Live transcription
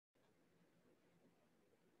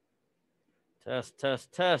Test,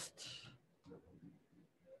 test, test.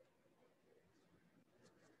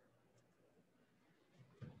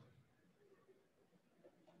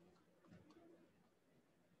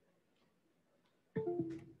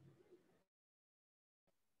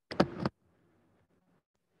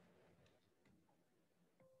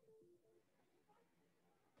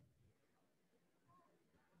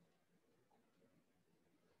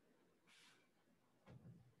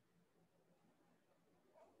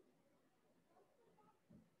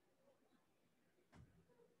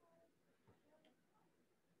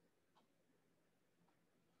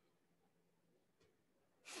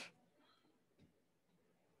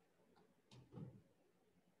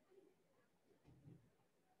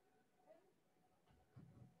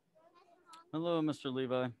 Hello, Mr.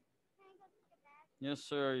 Levi. Yes,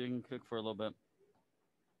 sir. You can cook for a little bit.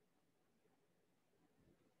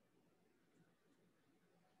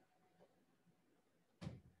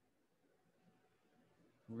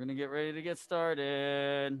 We're going to get ready to get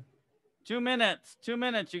started. 2 minutes. 2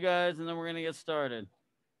 minutes, you guys, and then we're going to get started.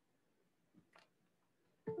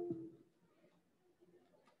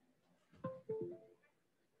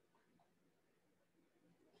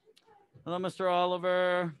 Hello, Mr.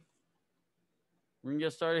 Oliver. We're going to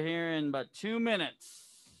get started here in about 2 minutes.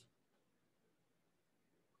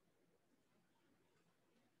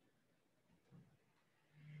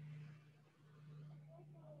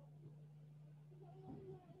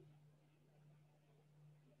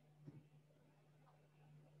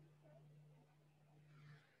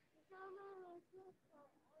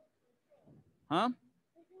 Huh?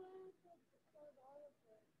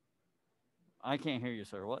 I can't hear you,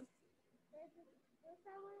 sir. What?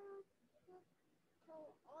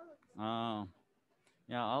 Oh.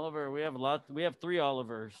 Yeah, Oliver, we have a lot. We have 3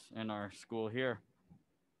 Olivers in our school here.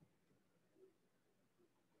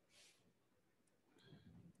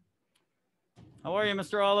 How are you,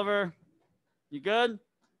 Mr. Oliver? You good?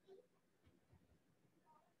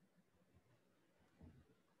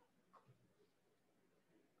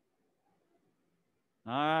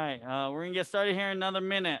 All right, we're gonna get started here in another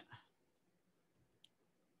minute.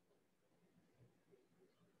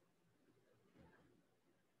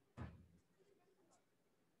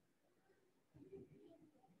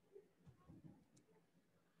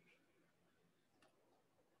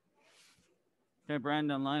 Okay,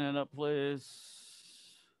 Brandon, line it up, please.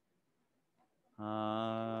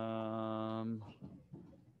 Right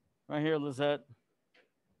here, Lizette.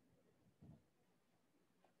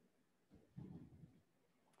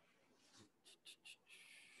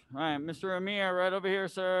 All right, Mr. Amir, right over here,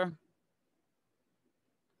 sir.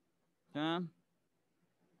 Okay. All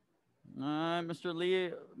right, Mr.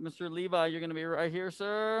 Levi, you're gonna be right here,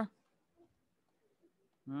 sir.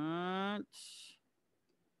 All right.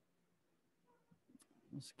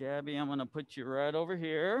 Miss Gabby, I'm gonna put you right over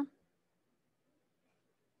here.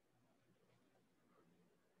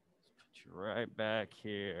 Let's put you right back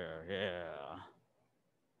here. Yeah.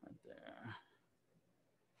 Right there.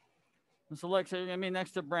 Miss Alexa, you're gonna be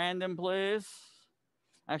next to Brandon, please.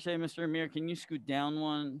 Actually, Mr. Amir, can you scoot down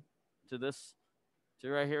one to this, to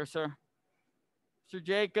right here, sir? Mr.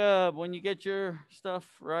 Jacob, when you get your stuff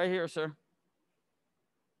right here, sir.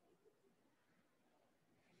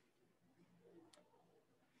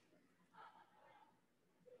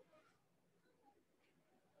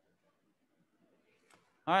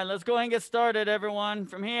 All right, let's go ahead and get started, everyone.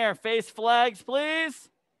 From here, face flags, please.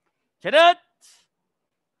 차렷!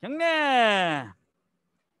 경례!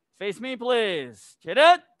 Face me, please.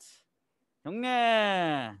 차렷!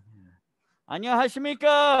 경례!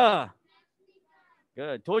 안녕하십니까?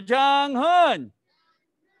 Good. 도장훈!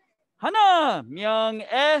 하나,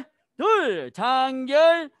 명예, 둘,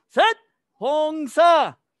 장결, 셋,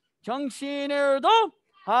 봉사, 정신을도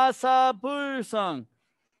하사불성.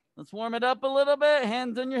 Let's warm it up a little bit.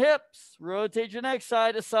 Hands on your hips. Rotate your neck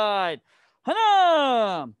side to side.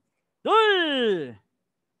 하나, 둘,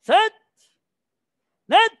 셋,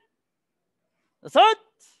 넷, 다섯,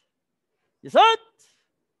 여섯,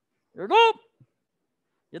 일곱,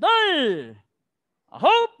 여덟,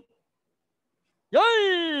 아홉,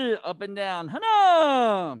 열. Up and down.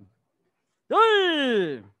 하나,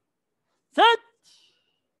 둘, 셋,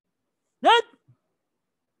 넷,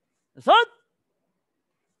 다섯,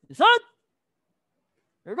 여섯,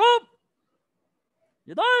 일곱,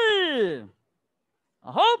 여덟,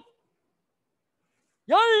 아홉,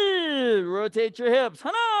 열. Rotate your hips.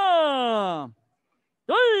 하나,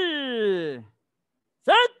 둘,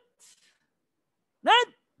 셋, 넷,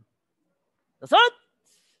 다섯,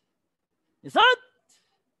 여섯,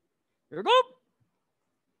 일곱,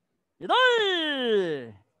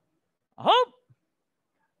 여덟, 아홉,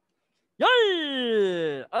 열.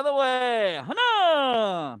 other way.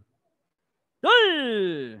 하나,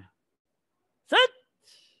 둘, 셋,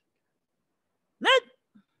 넷,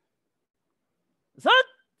 다섯,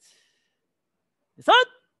 여섯,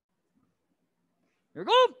 일곱,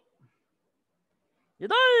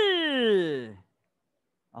 여덟,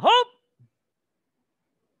 아홉,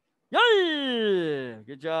 열.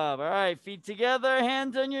 Good job. All right, feet together,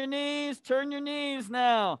 hands on your knees. Turn your knees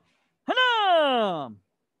now. 하나,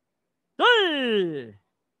 둘,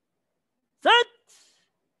 셋,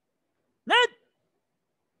 넷,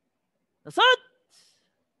 다섯,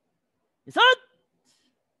 여섯,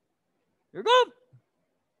 일곱,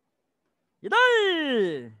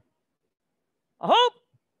 여덟, 아홉,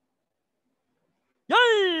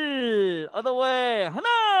 열. Other way.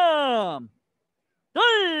 하나,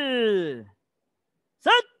 둘,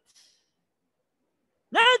 셋,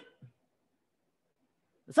 넷,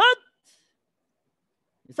 다섯,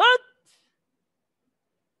 여섯,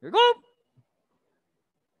 일곱,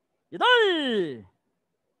 여덟,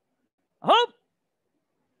 아홉,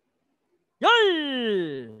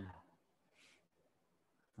 열.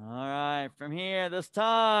 All right, from here, this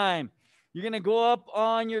time, you're going to go up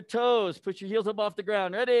on your toes. Put your heels up off the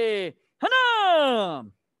ground. Ready? 하나,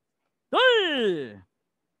 둘,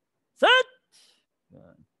 셋,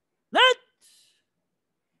 넷,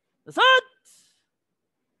 다섯,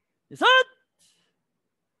 여섯,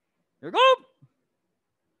 일곱,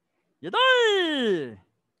 여덟,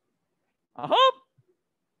 아홉,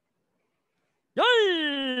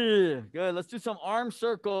 열. Good. Let's do some arm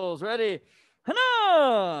circles. Ready?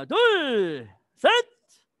 하나, 둘, 셋,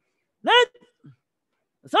 넷,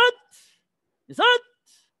 다섯, 여섯,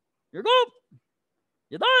 일곱,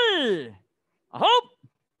 여덟, 아홉,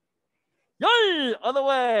 열. Other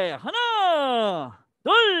way. 하나,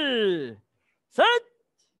 둘, 셋,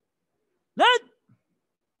 넷,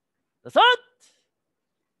 다섯,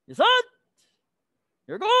 여섯,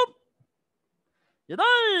 일곱,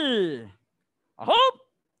 여덟, 아홉,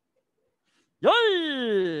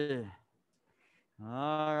 열.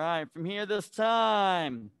 All right, from here this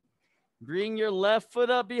time, bring your left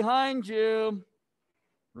foot up behind you.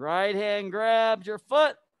 Right hand grabs your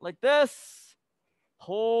foot like this.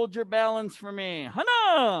 Hold your balance for me.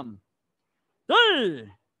 하나,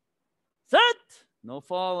 둘, 셋, no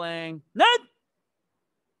falling. 넷,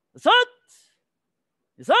 다섯,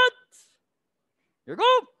 여섯,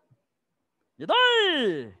 일곱,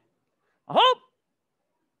 여덟, 아홉,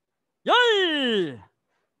 열.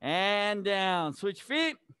 And down. Switch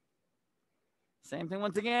feet. Same thing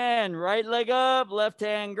once again. Right leg up, left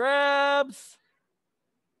hand grabs.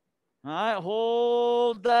 All right,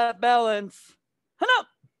 hold that balance. 하나,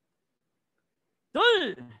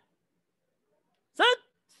 둘, 셋,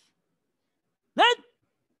 넷,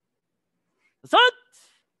 다섯,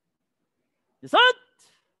 여섯,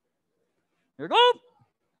 일곱,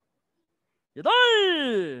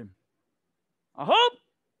 여덟, 아홉,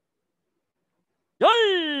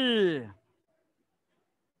 열.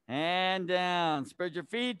 And down. Spread your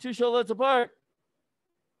feet 2 shoulders apart.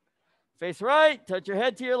 Face right. Touch your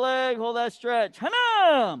head to your leg. Hold that stretch.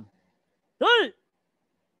 하나, 둘,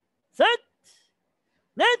 셋,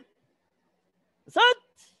 넷, 다섯,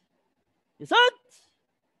 여섯,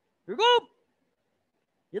 일곱,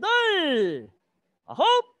 여덟,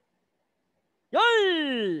 아홉,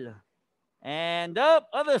 열. And up.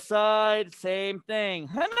 Other side. Same thing.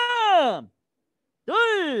 하나,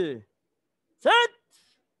 둘, 셋,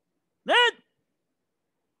 넷,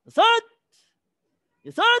 다섯,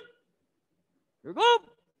 여섯, 일곱,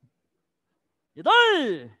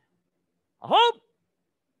 여덟, 아홉,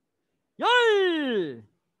 열.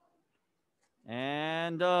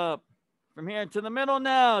 And up. From here to the middle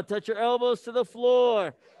now. Touch your elbows to the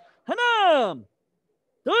floor. 하나,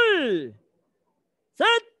 둘, 셋,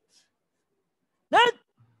 넷,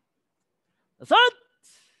 다섯,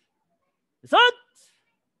 여섯,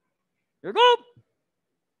 일곱,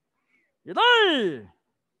 여덟,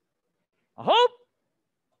 아홉,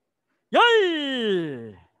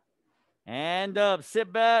 열. And up.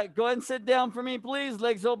 Sit back. Go ahead and sit down for me, please.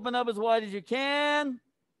 Legs open up as wide as you can.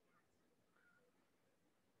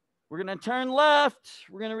 We're going to turn left.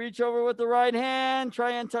 We're going to reach over with the right hand.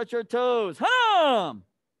 Try and touch our toes. 하나,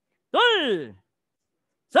 둘,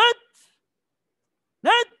 셋,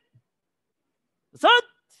 넷, 다섯,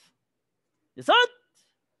 여섯,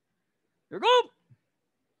 일곱,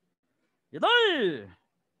 여덟,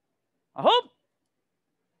 아홉,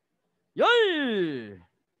 열.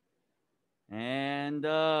 And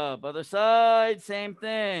up. Other side, same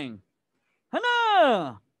thing.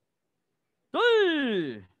 하나,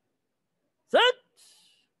 둘, 셋,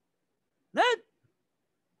 넷,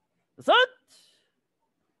 다섯,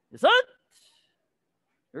 Set.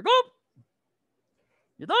 Here go.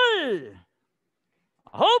 You die.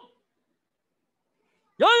 Hop.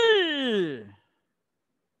 Yay.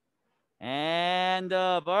 And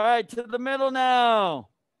up. All right, to the middle now.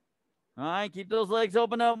 All right, keep those legs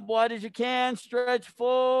open up wide as you can. Stretch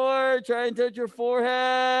forward. Try and touch your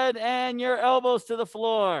forehead and your elbows to the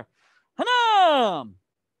floor. Hanam.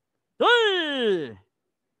 Three.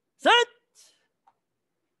 Set.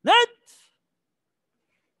 Net.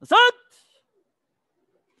 Set.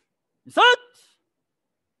 Set.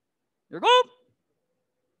 Here go.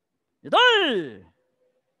 You die.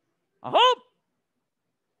 A hop.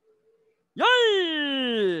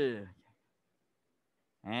 Yay.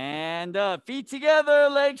 And up. Feet together,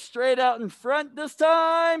 legs straight out in front this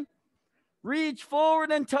time. Reach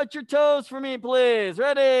forward and touch your toes for me, please.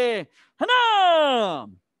 Ready?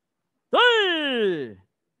 Hanam. Three.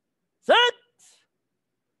 Set.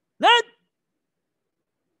 Net.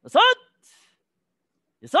 Set.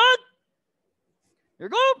 You set. Here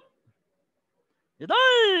go. You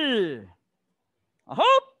die. A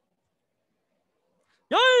hop.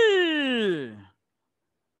 Yay.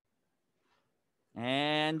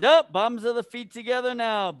 And up. Bottoms of the feet together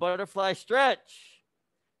now. Butterfly stretch.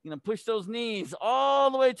 You're going to push those knees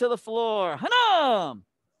all the way to the floor. Hanam.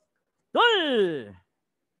 Three.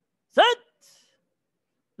 Set.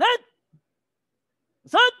 Net.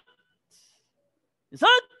 Set. You set.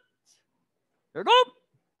 Here go.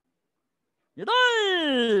 You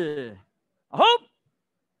die. A hop.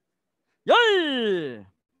 Yay.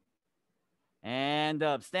 And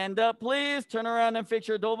up. Stand up, please. Turn around and fix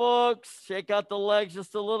your dobok. Shake out the legs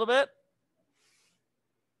just a little bit.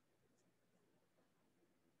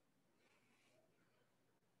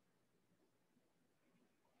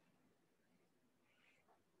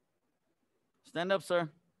 Stand up, sir.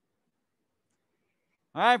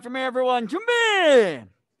 All right, from here, everyone. Jumbi.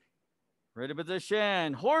 Ready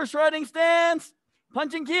position. Horse riding stance.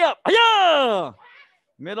 Punching key up. Aya!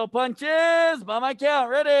 Middle punches. By my count.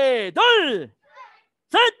 Ready. Two.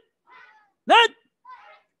 Set. Net.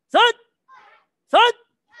 Set. Set.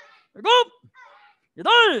 Here go. You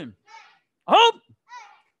done. Hop.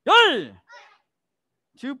 Yay.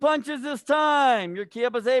 2 punches this time. Your key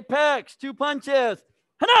up is apex. 2 punches.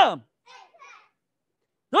 Hana.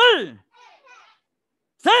 Three.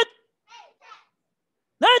 Set.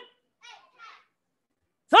 Net.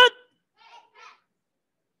 Set.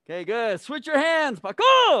 Okay, good. Switch your hands.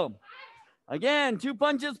 Pakum. Again, 2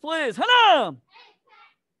 punches, please. Hana.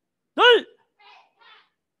 Three.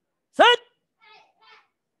 Set.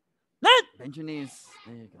 Net. Bend your knees.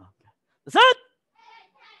 There you go. Set.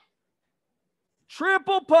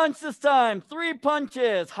 Triple punch this time. 3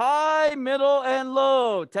 punches. High, middle, and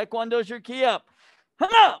low. Taekwondo's your key up.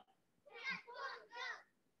 Hana.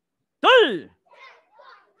 Three.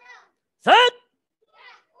 Set.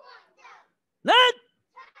 Net.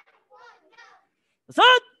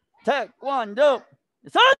 Set. Taekwondo.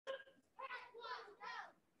 Set.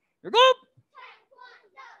 Here go.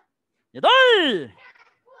 You die.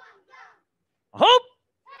 Hop.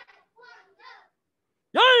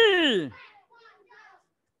 Yay.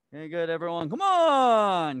 Okay, good, everyone. Come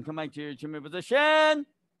on. Come back to your chimney position.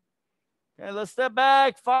 Okay, let's step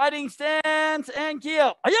back. Fighting stance and key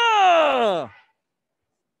up. Aya!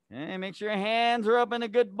 Okay, make sure your hands are up in a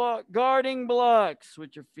good guarding block.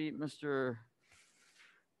 Switch your feet, Mr.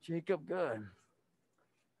 Jacob. Good.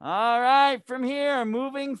 All right, from here,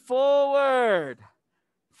 moving forward.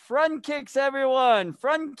 Front kicks, everyone.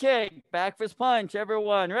 Front kick. Back fist punch,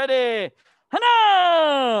 everyone. Ready?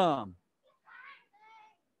 Hanam!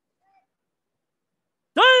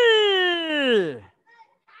 Three!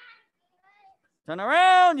 Turn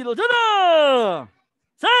around, you little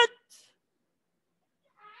set.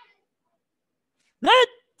 Net.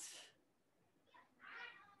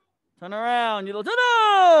 Turn around, you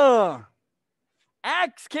little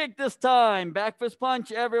axe kick this time. Back fist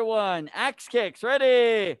punch, everyone. Axe kicks,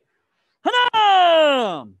 ready.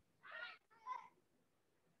 Hanam.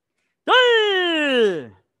 Three.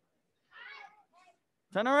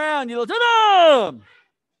 Turn around, you little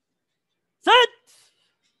set.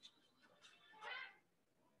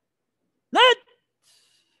 Net.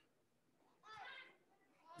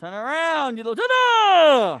 Turn around, you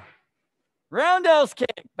little roundhouse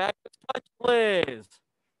kick. Back fist punch, please.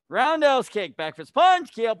 Roundhouse kick. Back fist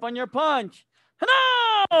punch. Key up on your punch.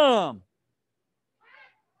 Hanam.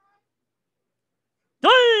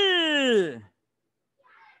 Three.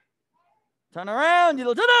 Turn around, you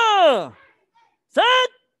little set.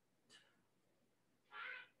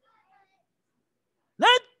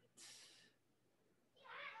 Net.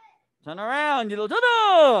 Turn around, you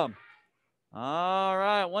little All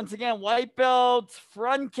right. Once again, white belts,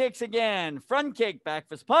 front kicks again. Front kick, back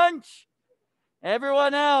fist punch.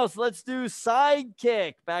 Everyone else, let's do side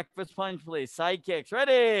kick. Back fist punch, please. Side kicks.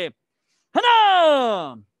 Ready?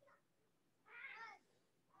 Hanam!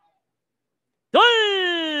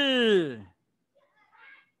 Doi!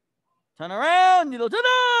 Turn around.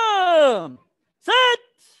 Set.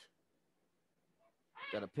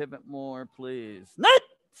 Got to pivot more, please. Net.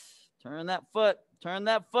 Turn that foot. Turn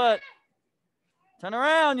that foot. Turn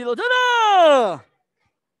around.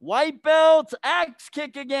 White belt, axe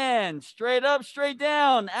kick again. Straight up, straight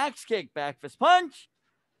down. Axe kick, back fist punch.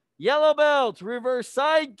 Yellow belt, reverse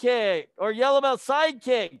side kick. Or yellow belt side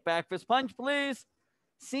kick. Back fist punch, please.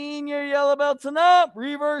 Senior yellow belts and up.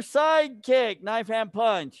 Reverse side kick. Knife hand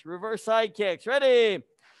punch. Reverse side kicks. Ready?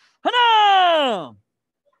 Hana!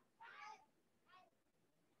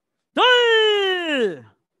 Doi!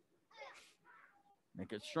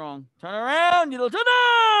 Make it strong. Turn around.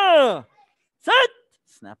 Set.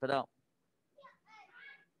 Snap it out.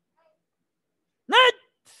 Net.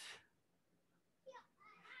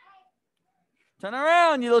 Turn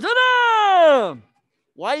around.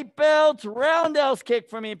 White belt, roundhouse kick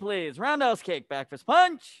for me, please. Roundhouse kick, back fist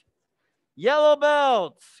punch. Yellow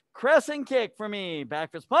belts, crescent kick for me,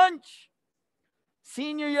 back fist punch.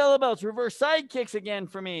 Senior yellow belts, reverse side kicks again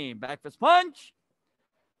for me, back fist punch.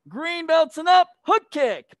 Green belts and up, hook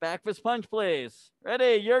kick, back fist punch, please.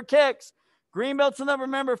 Ready, your kicks. Green belts and up,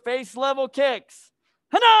 remember, face level kicks.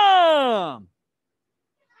 Hanam!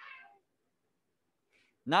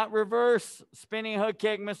 Not reverse spinning hook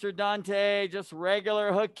kick, Mr. Dante. Just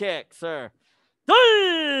regular hook kick, sir.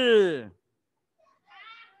 Doi!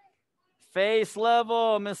 Face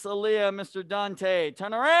level, Miss Aaliyah, Mr. Dante.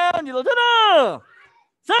 Turn around.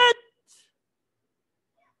 Set.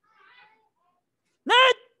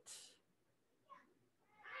 Net.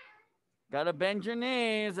 Gotta bend your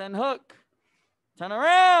knees and hook. Turn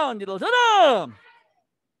around.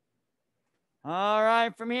 All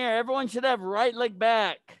right, from here, everyone should have right leg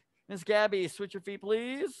back. Miss Gabby, switch your feet,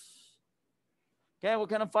 please. Okay, what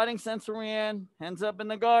kind of fighting sense are we in? Hands up in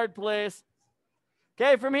the guard, please.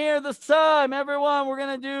 Okay, from here, this time, everyone, we're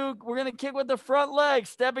gonna kick with the front leg,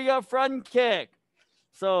 stepping up front kick.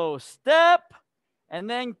 So step and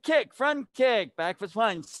then kick, front kick, back fist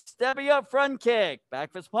punch. Stepping up front kick,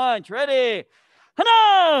 back fist punch. Ready?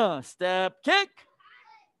 Hana! Step kick.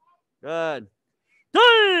 Good.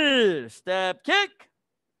 Two, step kick.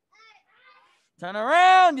 Turn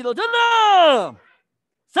around.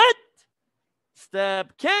 Set.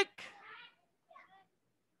 Step kick.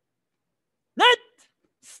 Net.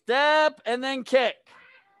 Step and then kick.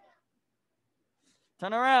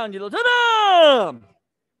 Turn around.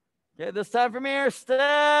 Okay, this time from here,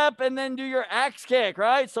 step and then do your axe kick,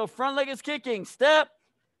 right? So front leg is kicking. Step,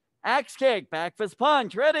 axe kick, back fist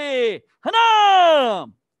punch. Ready?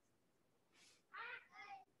 Hanam!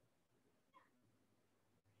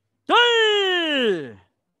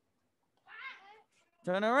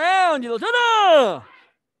 Turn around.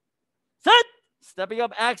 Set. Stepping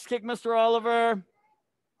up, axe kick, Mr. Oliver.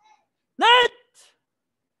 Net.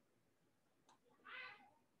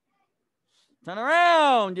 Turn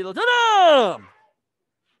around.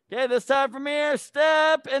 Okay, this time from here,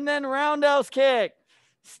 step and then roundhouse kick.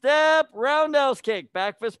 Step, roundhouse kick,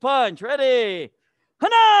 back fist punch. Ready?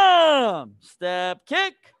 Hanam! Step,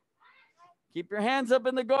 kick. Keep your hands up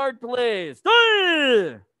in the guard, please.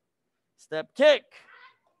 Step, kick.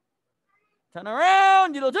 Turn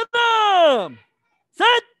around.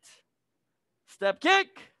 Set. Step,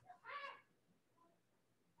 kick.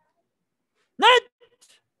 Net.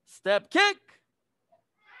 Step, kick.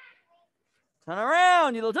 Turn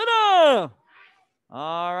around.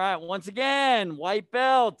 All right. Once again, white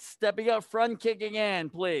belt. Stepping up front kick again,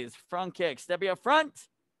 please. Front kick. Stepping up front.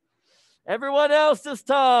 Everyone else this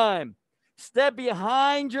time. Step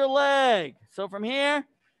behind your leg. So from here,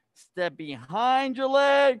 step behind your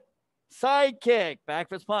leg. Side kick. Back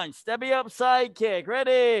fist punch. Stepping up side kick.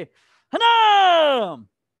 Ready? Hanam!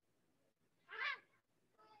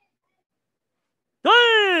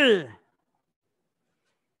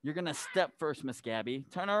 You're going to step first, Miss Gabby.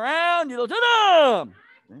 Turn around.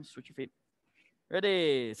 Switch your feet.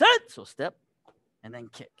 Ready, set. So step and then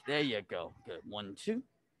kick. There you go. Good. 1, 2.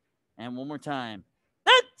 And one more time.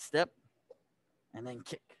 Step and then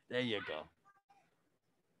kick. There you go.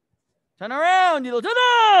 Turn around.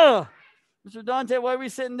 Mr. Dante, why are we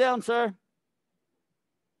sitting down, sir?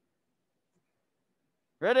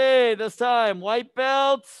 Ready, this time. White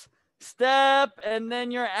belts. Step, and then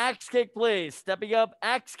your axe kick, please. Stepping up,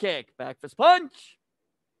 axe kick. Back fist punch.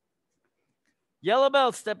 Yellow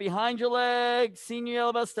belt, step behind your leg. Senior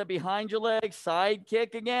yellow belt, step behind your leg. Side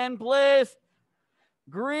kick again, please.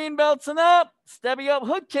 Green belts and up. Stepping up,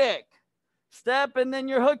 hook kick. Step and then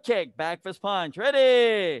your hook kick. Back fist punch.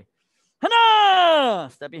 Ready. Hana!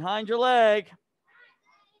 Step behind your leg.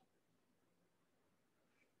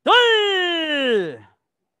 Three.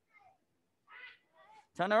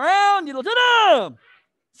 Turn around.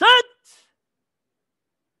 Set.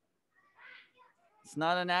 It's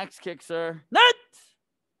not an axe kick, sir. Net.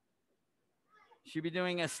 Should be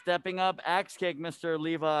doing a stepping up axe kick, Mr.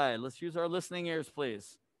 Levi. Let's use our listening ears,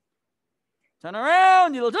 please. Turn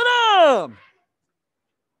around.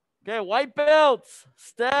 Okay, white belts.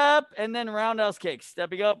 Step and then roundhouse kick.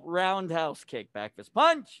 Stepping up, roundhouse kick. Back fist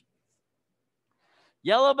punch.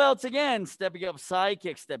 Yellow belts again. Stepping up, side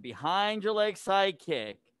kick. Step behind your leg, side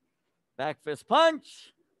kick. Back fist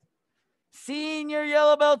punch. Senior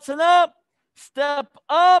yellow belts and up. Step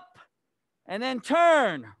up and then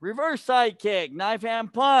turn. Reverse side kick. Knife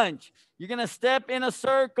hand punch. You're going to step in a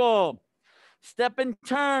circle. Step and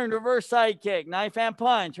turn. Reverse side kick. Knife hand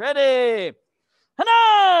punch. Ready.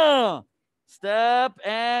 Hana! Step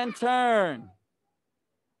and turn.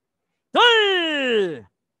 Three.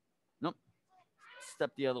 Nope.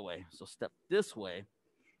 Step the other way. So step this way.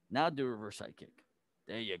 Now do reverse side kick.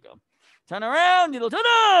 There you go. Turn around.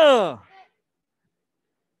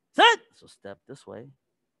 Set. So step this way.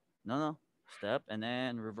 No. Step and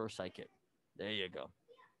then reverse side kick. There you go.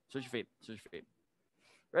 Switch your feet. Switch your feet.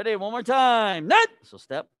 Ready? One more time. Net. So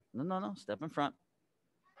step. No. Step in front.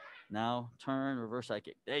 Now turn, reverse side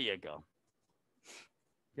kick. There you go.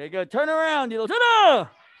 Okay, good. Turn around. All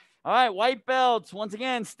right, white belts. Once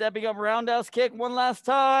again, stepping up roundhouse kick one last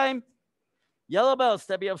time. Yellow belts,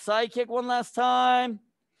 stepping up side kick one last time.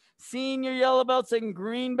 Senior yellow belts and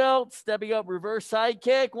green belts, stepping up reverse side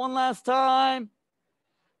kick one last time.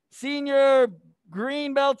 Senior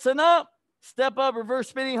green belts and up. Step up, reverse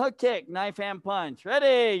spinning hook kick. Knife hand punch.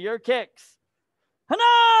 Ready, your kicks.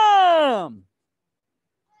 Hanam!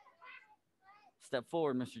 Step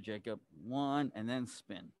forward, Mr. Jacob. One, and then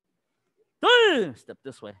spin. Three. Step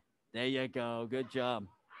this way. There you go. Good job.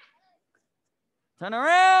 Turn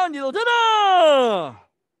around.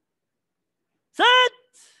 Set.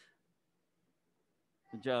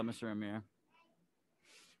 Good job, Mr. Amir.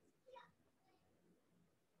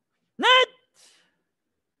 Net.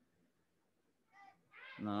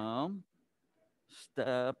 No.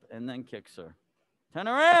 Step and then kick, sir. Turn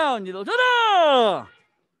around.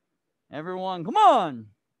 Everyone, come on.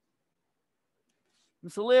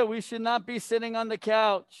 Miss Aaliyah, we should not be sitting on the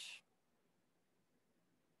couch.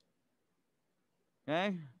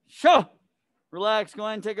 Okay? Sure. Relax. Go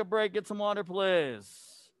ahead and take a break. Get some water, please.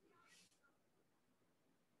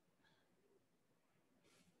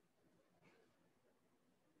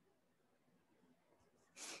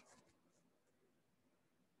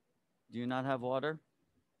 Do you not have water?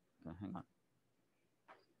 Okay, hang on.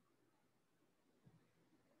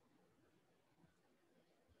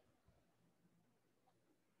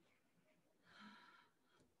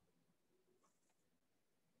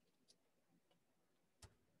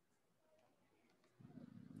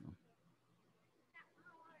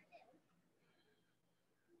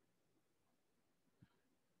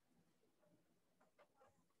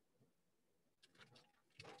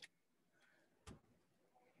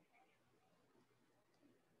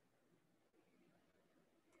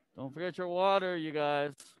 Don't forget your water, you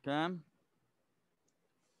guys. Okay?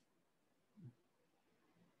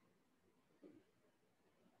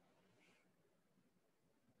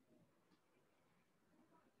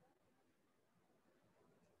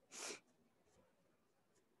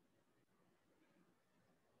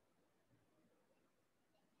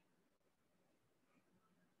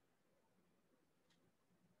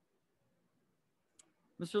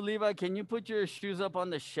 Mr. Levi, can you put your shoes up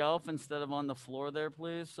on the shelf instead of on the floor there,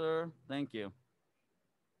 please, sir? Thank you.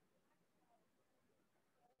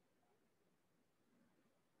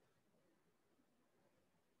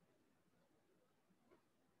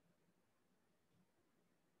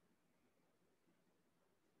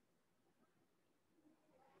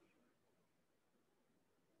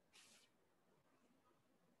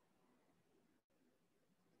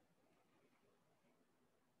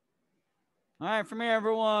 All right, from here,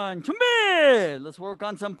 everyone. Let's work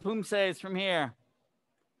on some Poomsaes from here.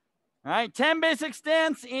 All right, 10 basic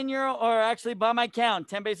stance in your, or actually by my count,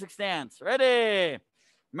 10 basic stance. Ready?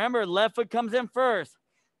 Remember, left foot comes in first.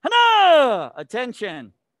 Hana!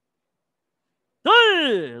 Attention.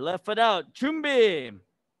 Three. Left foot out. Chumbi.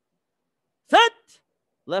 Set.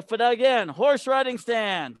 Left foot out again. Horse riding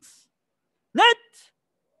stance. Net.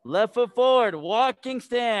 Left foot forward. Walking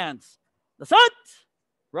stance. That's it.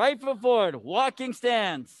 Right foot forward, walking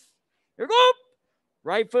stance. Here we go.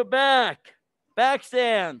 Right foot back, back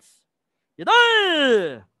stance.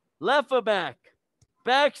 Yadai. Left foot back,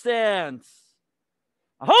 back stance.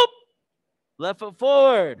 A hope. Left foot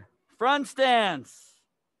forward, front stance.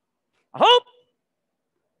 A hope.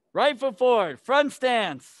 Right foot forward, front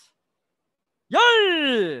stance.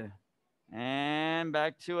 Yay! And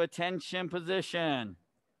back to attention position.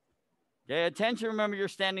 Okay, attention, remember you're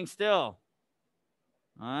standing still.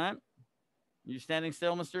 All right. You standing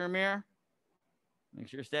still, Mr. Amir? Make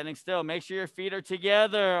sure you're standing still. Make sure your feet are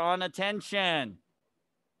together on attention.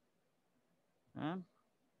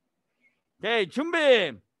 Okay,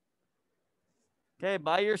 Chumbi. Okay,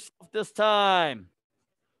 by yourself this time.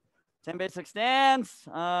 10 basic stance.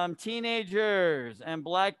 Teenagers and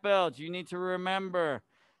black belts, you need to remember,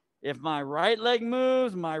 if my right leg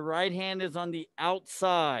moves, my right hand is on the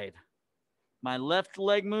outside. My left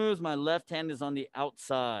leg moves, my left hand is on the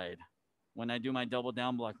outside when I do my double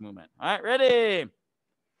down block movement. All right, ready?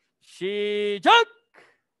 Shijak.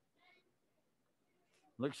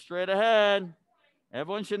 Look straight ahead.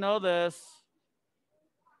 Everyone should know this.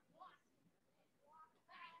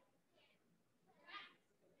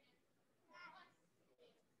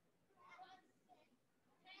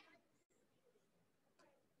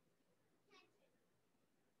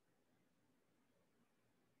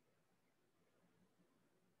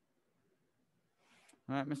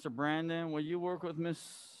 All right, Mr. Brandon, will you work with Miss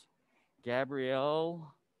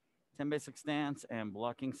Gabrielle? 10 basic stance and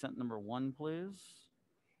blocking set number 1, please.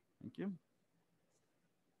 Thank you.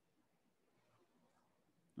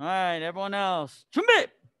 All right, everyone else. Chumbi!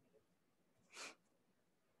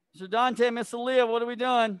 Mr. Dante, Miss Aaliyah, what are we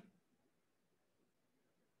doing?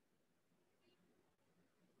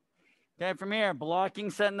 Okay, from here,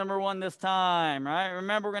 blocking set number 1 this time, right?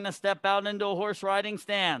 Remember, we're going to step out into a horse riding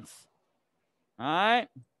stance. All right?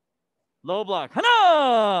 Low block. Hana!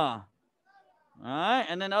 All right,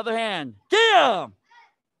 and then other hand. Kia!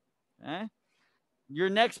 Okay. Your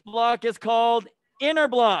next block is called inner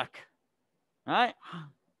block. All right?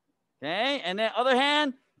 Okay, and then other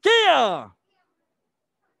hand. Kia!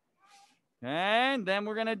 Okay, and then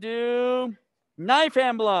we're going to do knife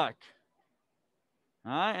hand block.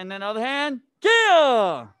 All right, and then other hand.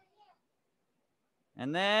 Kia!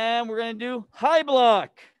 And then we're going to do high block.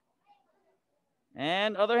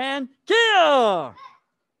 And other hand, Kia! All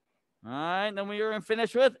right, then we are going to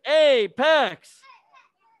finish with apex.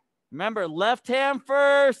 Remember, left hand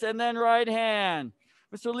first and then right hand.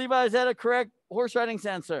 Mr. Levi, is that a correct horse riding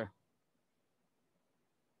sensor?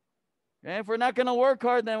 Okay, if we're not going to work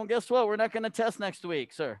hard, then guess what? We're not going to test next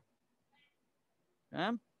week, sir.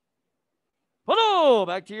 Okay. Photo,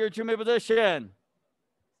 back to your Chumi position.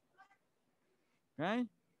 Okay.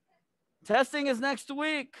 Testing is next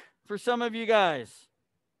week for some of you guys.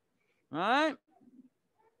 All right.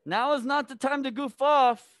 Now is not the time to goof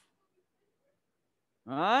off.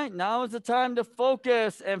 All right. Now is the time to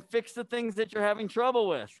focus and fix the things that you're having trouble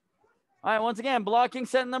with. All right. Once again, blocking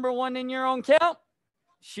set number 1 in your own count.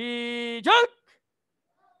 Shijak.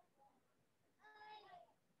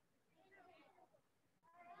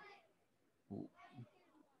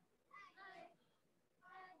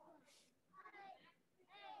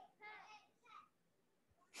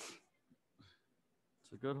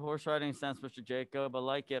 It's a good horse riding stance, Mr. Jacob. I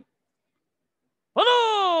like it.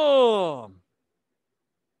 Hello!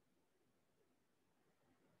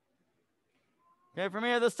 Okay, from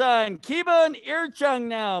here this time, Kiba and Irchung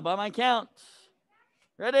now by my count.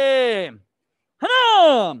 Ready?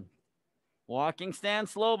 Hanam! Walking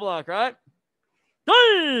stance, slow block, right?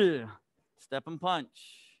 Doi! Step and punch.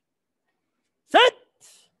 Set!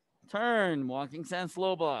 Turn, walking stance,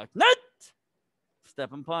 slow block. Net!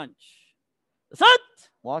 Step and punch. Set!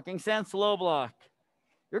 Walking stance, slow block.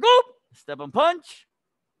 Here go! Step and punch.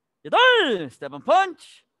 Yadai! Step and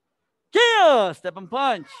punch. Kia! Step and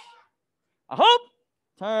punch. A hope.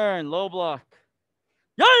 Turn, low block.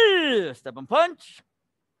 Yay! Step and punch.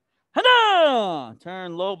 Hana!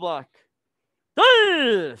 Turn, low block.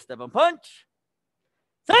 Dai! Step and punch.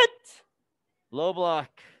 Set! Low block.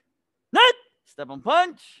 Net! Step and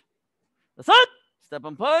punch. Set! Step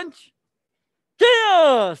and punch.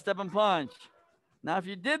 Kia! Step and punch. Now, if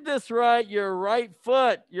you did this right, your right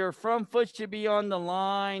foot, your front foot should be on the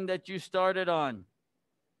line that you started on.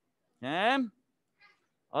 Okay?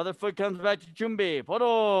 Other foot comes back to Chumbi.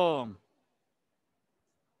 Photo.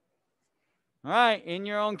 All right, in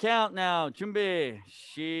your own count now. Chumbi.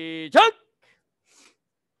 Shijak.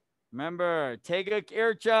 Remember, Teguk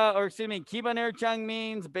Ircha, or excuse me, Kiban Irchang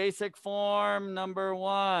means basic form number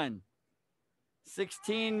 1.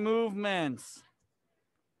 16 movements.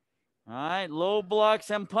 All right, low blocks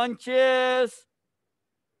and punches.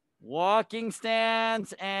 Walking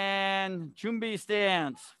stance and chumbi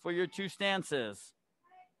stance for your 2 stances.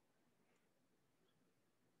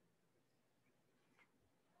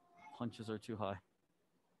 Punches are too high.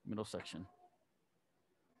 Middle section.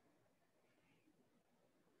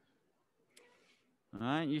 All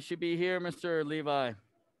right, you should be here, Mr. Levi.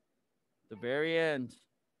 The very end.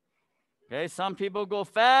 Okay, some people go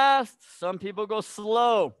fast, some people go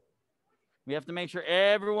slow. We have to make sure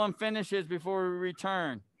everyone finishes before we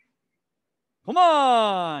return. Come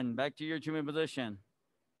on, back to your chumbi position.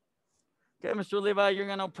 Okay, Mr. Levi, you're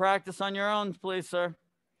going to practice on your own, please, sir.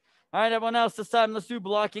 All right, everyone else, this time, let's do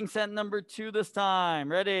blocking set number 2 this time.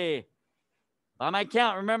 Ready? By my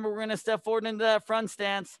count, remember, we're going to step forward into that front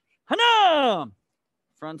stance. Hanam!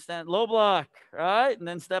 Front stance, low block, right? And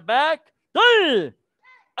then step back. Dul!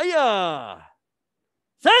 Aya!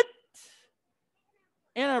 Set!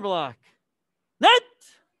 Inner block. Net!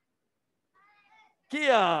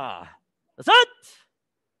 Kia! Set!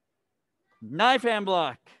 Knife hand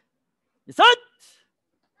block. Set!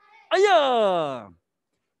 Aya!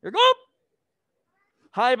 Here go!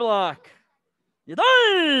 High block.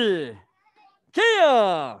 Yadai!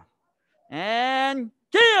 Kia! And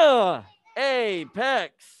Kia!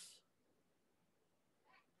 Apex.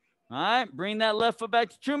 All right, bring that left foot back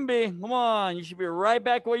to chumbi. Come on, you should be right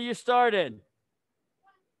back where you started.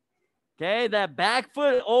 Okay, that back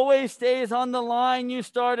foot always stays on the line you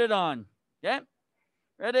started on. Okay,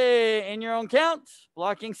 ready? In your own count.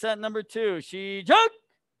 Blocking set number 2. She jug.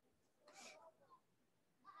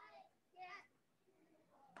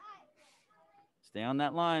 Stay on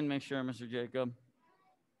that line. Make sure, Mr. Jacob.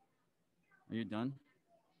 Are you done?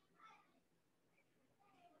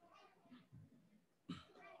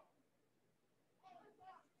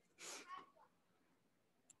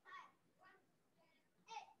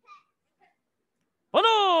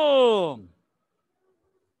 Boom!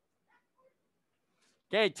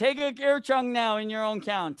 Okay, take a gear chung now in your own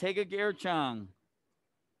count. Take a gear chung.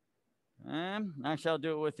 And actually, I'll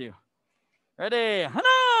do it with you. Ready?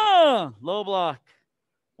 Hana! Low block.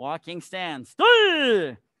 Walking stance.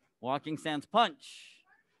 Three. Walking stance punch.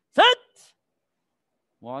 Set.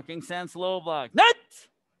 Walking stance low block. Net.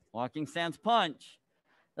 Walking stance punch.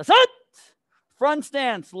 Set. Front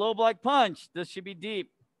stance low block punch. This should be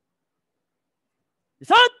deep.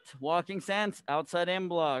 Set. Walking stance outside in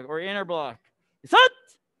block or inner block. Set.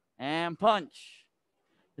 And punch.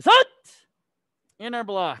 Set. Inner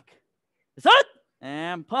block. Set.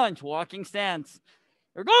 And punch. Walking stance.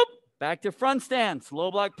 Here we go. Back to front stance. Low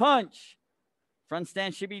block punch. Front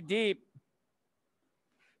stance should be deep.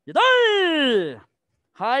 Yadai!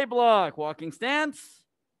 High block. Walking stance.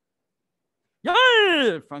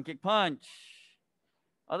 Yay! Front kick punch.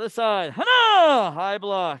 Other side. Hana! High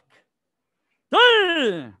block.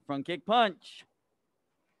 Yay! Front kick punch.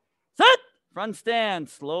 Set. Front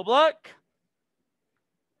stance. Low block.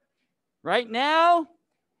 Right now,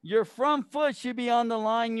 your front foot should be on the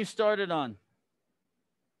line you started on.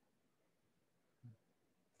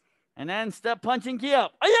 And then step punch and key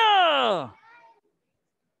up. Aya!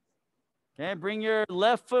 Okay, bring your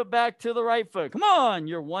left foot back to the right foot. Come on,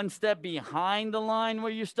 you're one step behind the line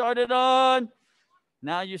where you started on.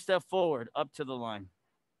 Now you step forward, up to the line.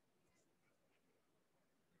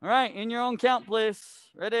 All right, in your own count, please.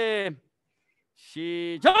 Ready?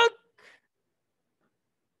 She jug.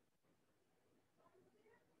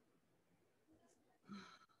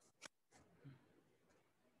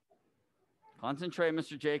 Concentrate,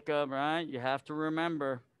 Mr. Jacob, right? You have to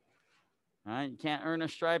remember. Right? You can't earn a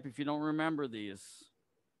stripe if you don't remember these.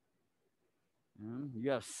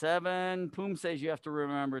 You have 7 Poomsaes you have to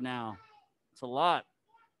remember now. It's a lot.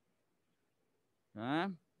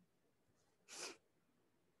 Okay?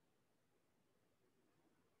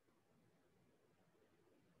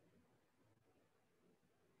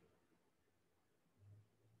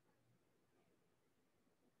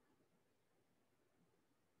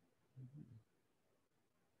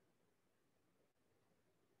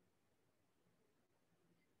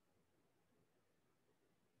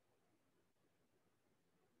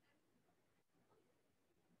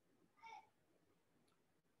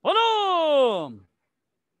 Boom!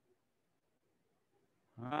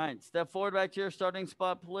 All right, step forward back to your starting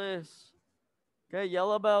spot, please. Okay,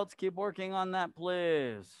 yellow belts, keep working on that,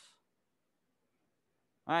 please.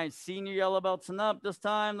 All right, senior yellow belts and up this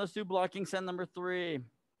time. Let's do blocking set number 3.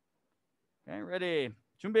 Okay, ready?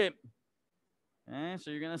 Chumbi. Okay, so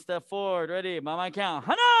you're going to step forward. Ready? By my count.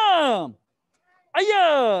 Hanam!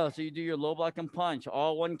 Aya! So you do your low block and punch.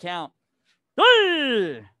 All one count.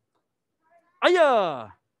 Three! Aya!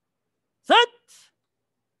 Set!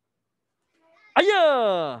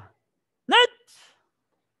 Aya. Net.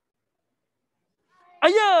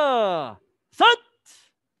 Aya. Sat.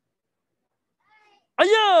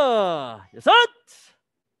 Aya. Yasat.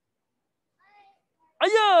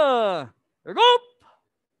 Aya. Ergop.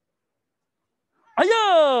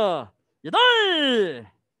 Aya. Yadai.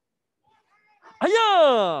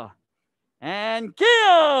 Aya. And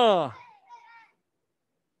Kia.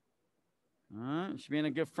 Should be in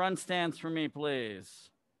a good front stance for me, please.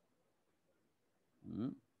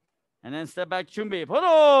 And then step back, chumbi.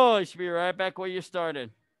 Poro. You should be right back where you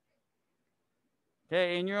started.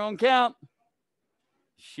 Okay, in your own count.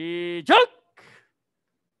 Shijuk.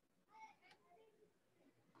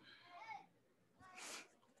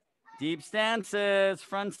 Deep stances,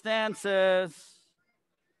 front stances.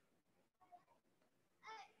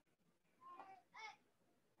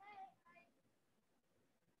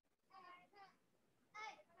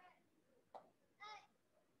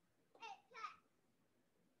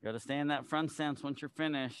 You got to stay in that front stance once you're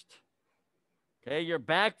finished. Okay, your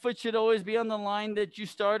back foot should always be on the line that you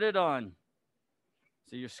started on.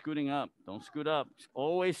 So you're scooting up. Don't scoot up.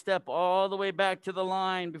 Always step all the way back to the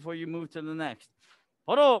line before you move to the next.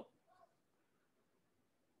 Poro.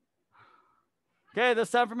 Okay, this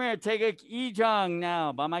time from here, take a Ijang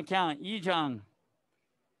now by my count. Ijang.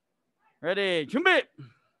 Ready? Chumbi.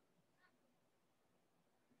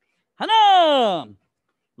 Hanam.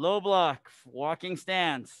 Low block, walking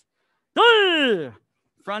stance.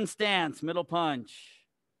 Front stance, middle punch.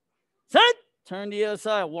 Set. Turn to the other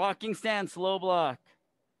side, walking stance, low block.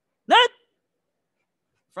 Net.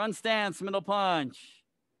 Front stance, middle punch.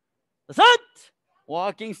 Set.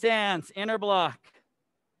 Walking stance, inner block.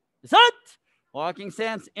 Set. Walking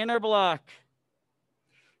stance, inner block.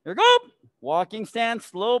 Here go. Walking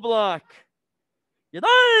stance, low block.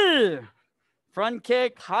 Yadai. Front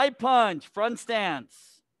kick, high punch, front stance.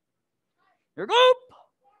 Here go.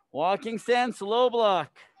 Walking stance, low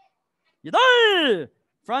block. Yadai.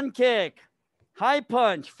 Front kick, high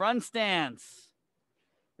punch, front stance.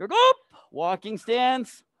 Here go. Walking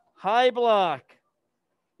stance, high block.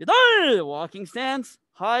 Yadai. Walking stance,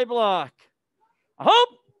 high block. I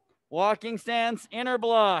hope. Walking stance, inner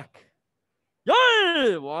block.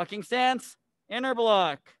 Yay! Walking stance, inner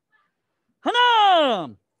block.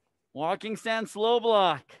 Hanam! Walking stance, low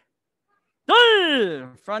block. Yay!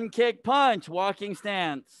 Front kick, punch, walking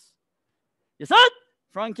stance. Yasat!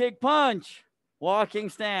 Front kick, punch, walking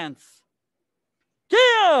stance.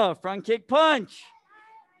 Kia! Front kick, punch,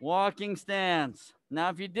 walking stance. Now,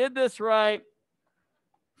 if you did this right,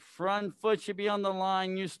 front foot should be on the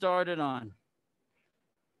line you started on.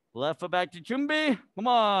 Left foot back to chumbi. Come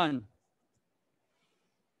on.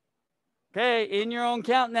 Okay, in your own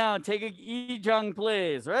count now. Take a Ijang,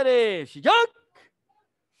 please. Ready? Shijuk.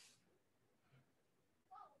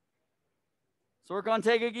 So work on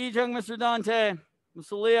take a Ijang, Mr. Dante.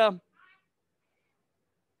 Mr. Leah.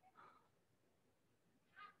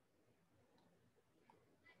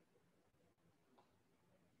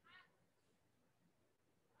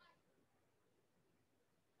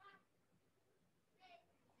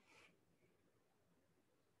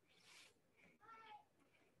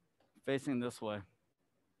 Facing this way.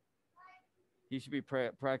 He should be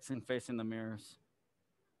practicing facing the mirrors.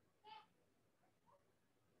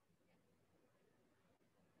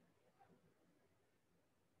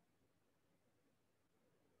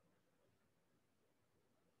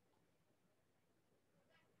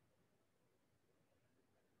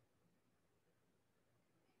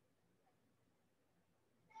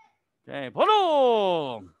 Okay,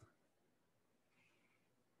 photo.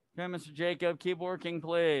 Okay, Mr. Jacob, keep working,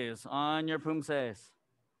 please, on your Poomsaes.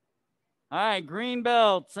 All right, green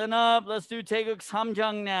belts and up. Let's do Taekwondo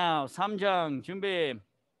Samjang now. Samjang, 준비.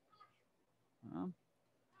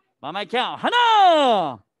 By my count,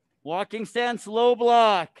 Hana! Walking stance, low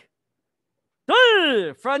block.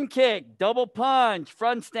 Front kick, double punch,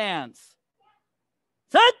 front stance.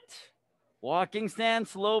 Set! Walking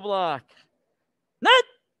stance, low block. Net!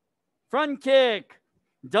 Front kick,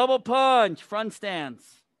 double punch, front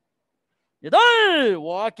stance.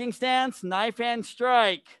 Walking stance, knife hand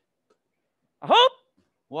strike. Hop.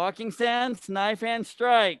 Walking stance, knife hand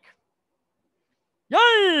strike.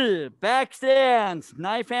 Yay! Back stance,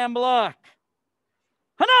 knife hand block.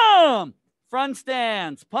 Hanam! Front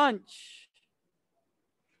stance, punch.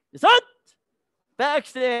 Yasat! Back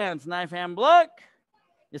stance, knife hand block.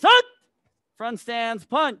 Yasat! Front stance,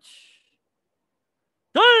 punch.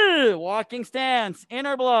 Walking stance,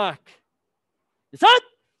 inner block. Yasat!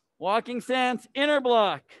 Walking stance, inner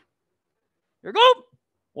block. Here go.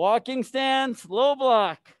 Walking stance, low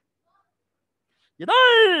block.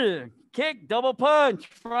 Yadai! Kick, double punch,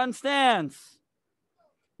 front stance.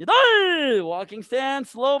 Yadai! Walking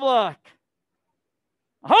stance, low block.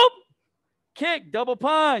 Hop! Kick, double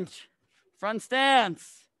punch. Front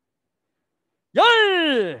stance.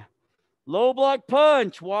 Yay! Low block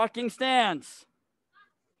punch, walking stance.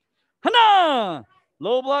 Hana!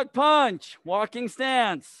 Low block punch, walking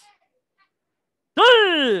stance.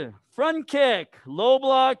 Dai! Front kick, low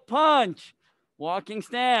block punch, walking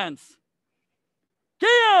stance.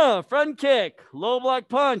 Kia! Front kick, low block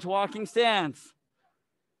punch, walking stance.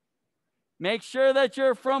 Make sure that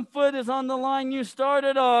your front foot is on the line you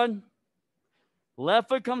started on. Left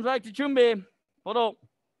foot comes back to chumbi. Poro.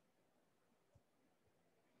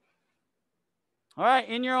 All right,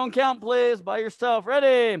 in your own count, please, by yourself.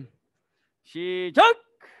 Ready? Shijak.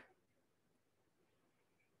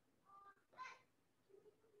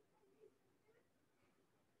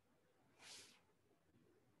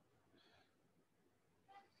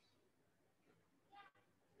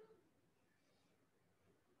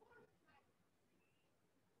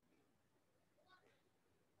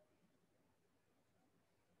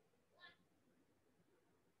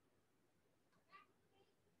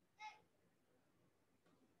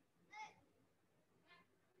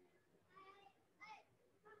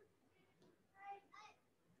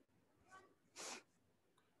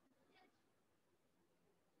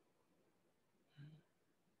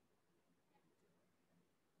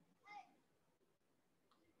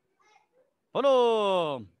 Poro.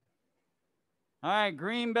 All right,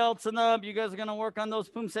 green belts and up. You guys are going to work on those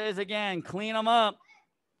Poomsaes again. Clean them up.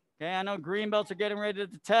 Okay, I know green belts are getting ready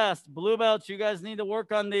to test. Blue belts, you guys need to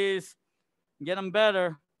work on these. Get them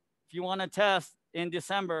better if you want to test in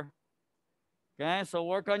December. Okay, so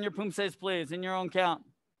work on your Poomsaes, please, in your own count.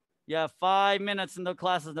 You have 5 minutes until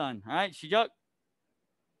class is done. All right, Shijak.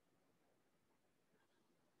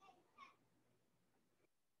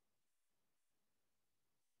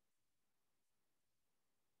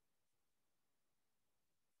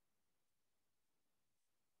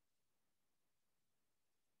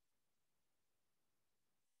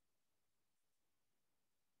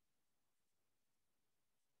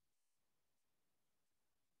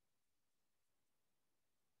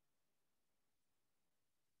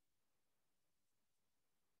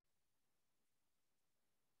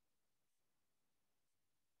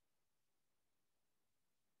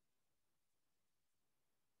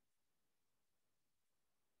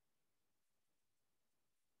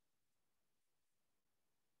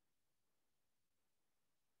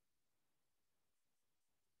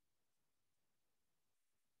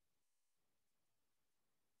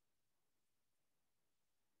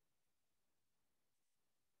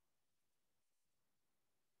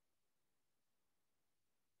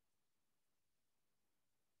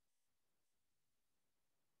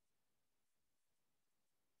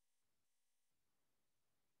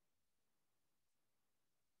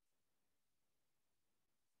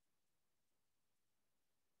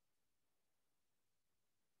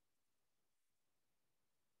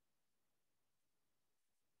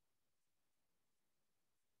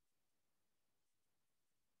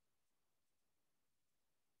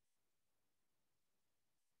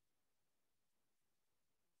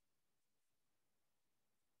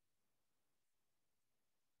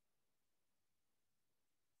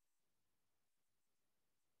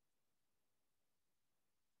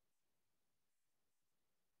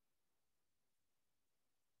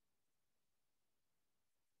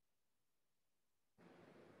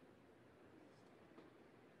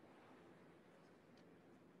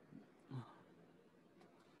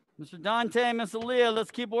 Mr. Dante, Miss Aaliyah,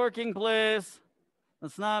 let's keep working, please.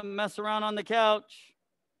 Let's not mess around on the couch.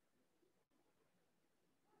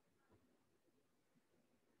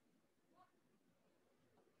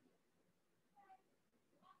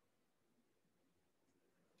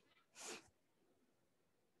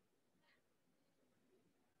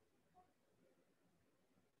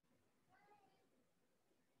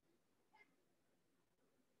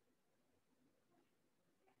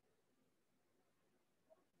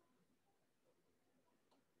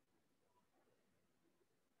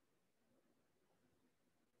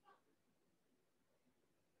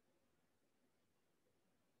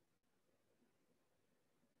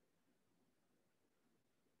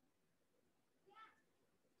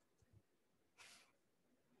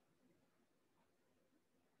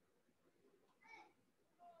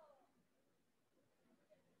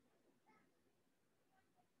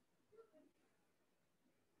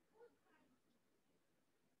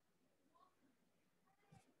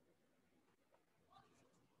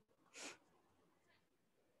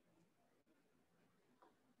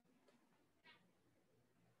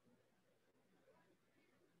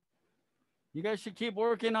 You guys should keep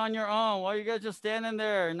working on your own. Why are you guys just standing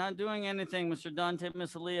there, not doing anything, Mr. Dante,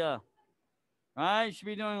 Miss Aaliyah? Right? You should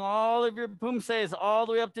be doing all of your Poomsaes all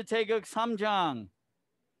the way up to Taeguk Samjang.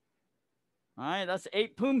 All right, that's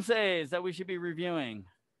 8 Poomsaes that we should be reviewing.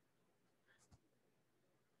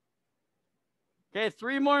 Okay,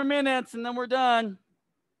 3 more minutes and then we're done.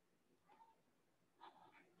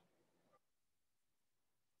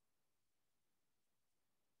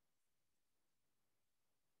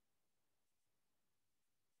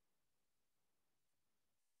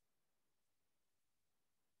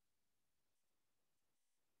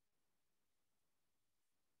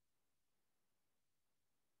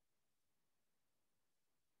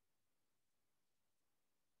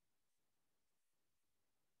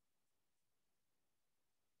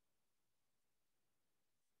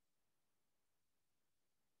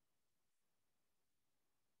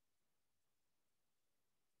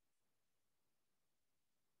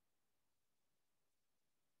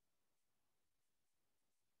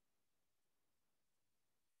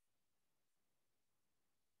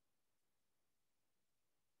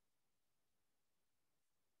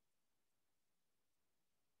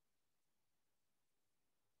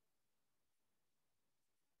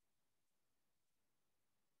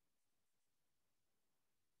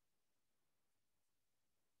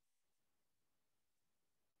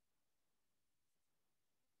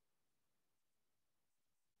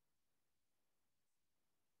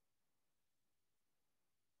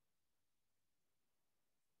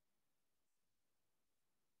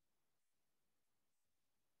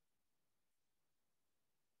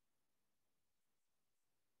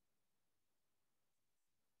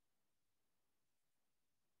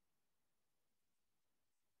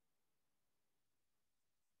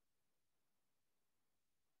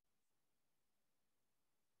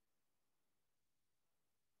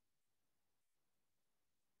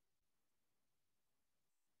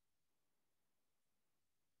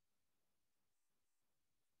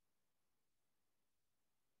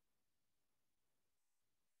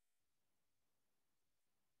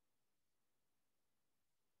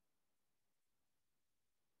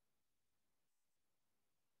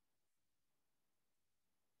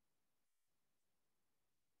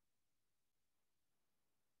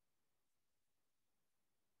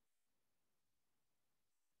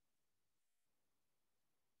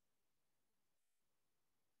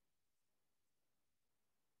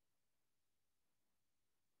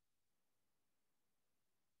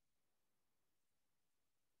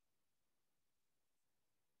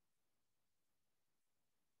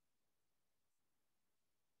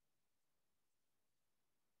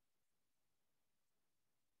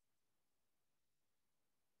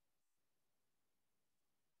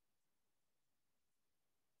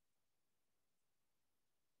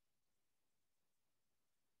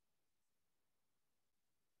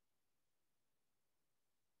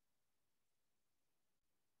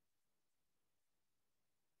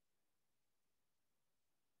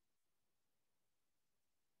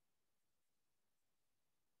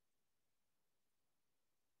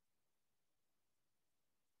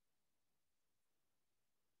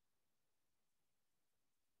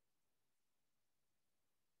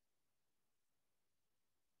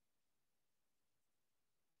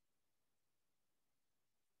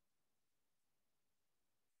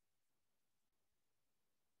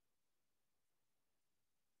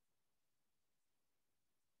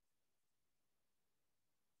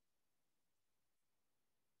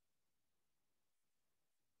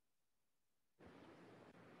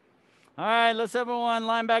 All right, let's everyone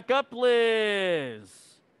line back up, please.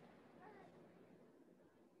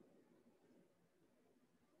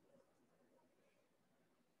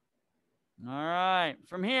 All right,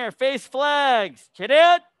 from here, face flags.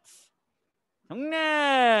 Chedit.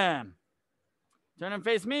 경남. Turn and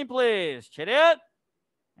face me, please. Chedit.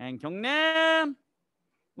 And 경남.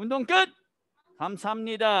 운동 끝.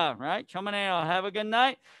 감사합니다. Right? 쳐만해요. Have a good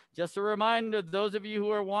night. Just a reminder, those of you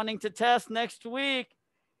who are wanting to test next week,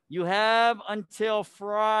 you have until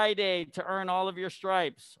Friday to earn all of your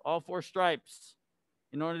stripes, all 4 stripes,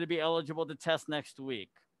 in order to be eligible to test next week.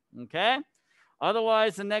 Okay?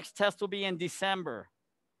 Otherwise, the next test will be in December.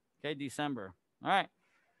 Okay, December. All right.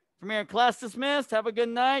 From here, class dismissed. Have a good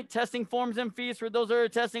night. Testing forms and fees for those that are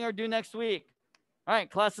testing are due next week. All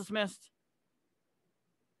right, class dismissed.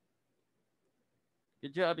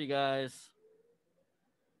 Good job, you guys.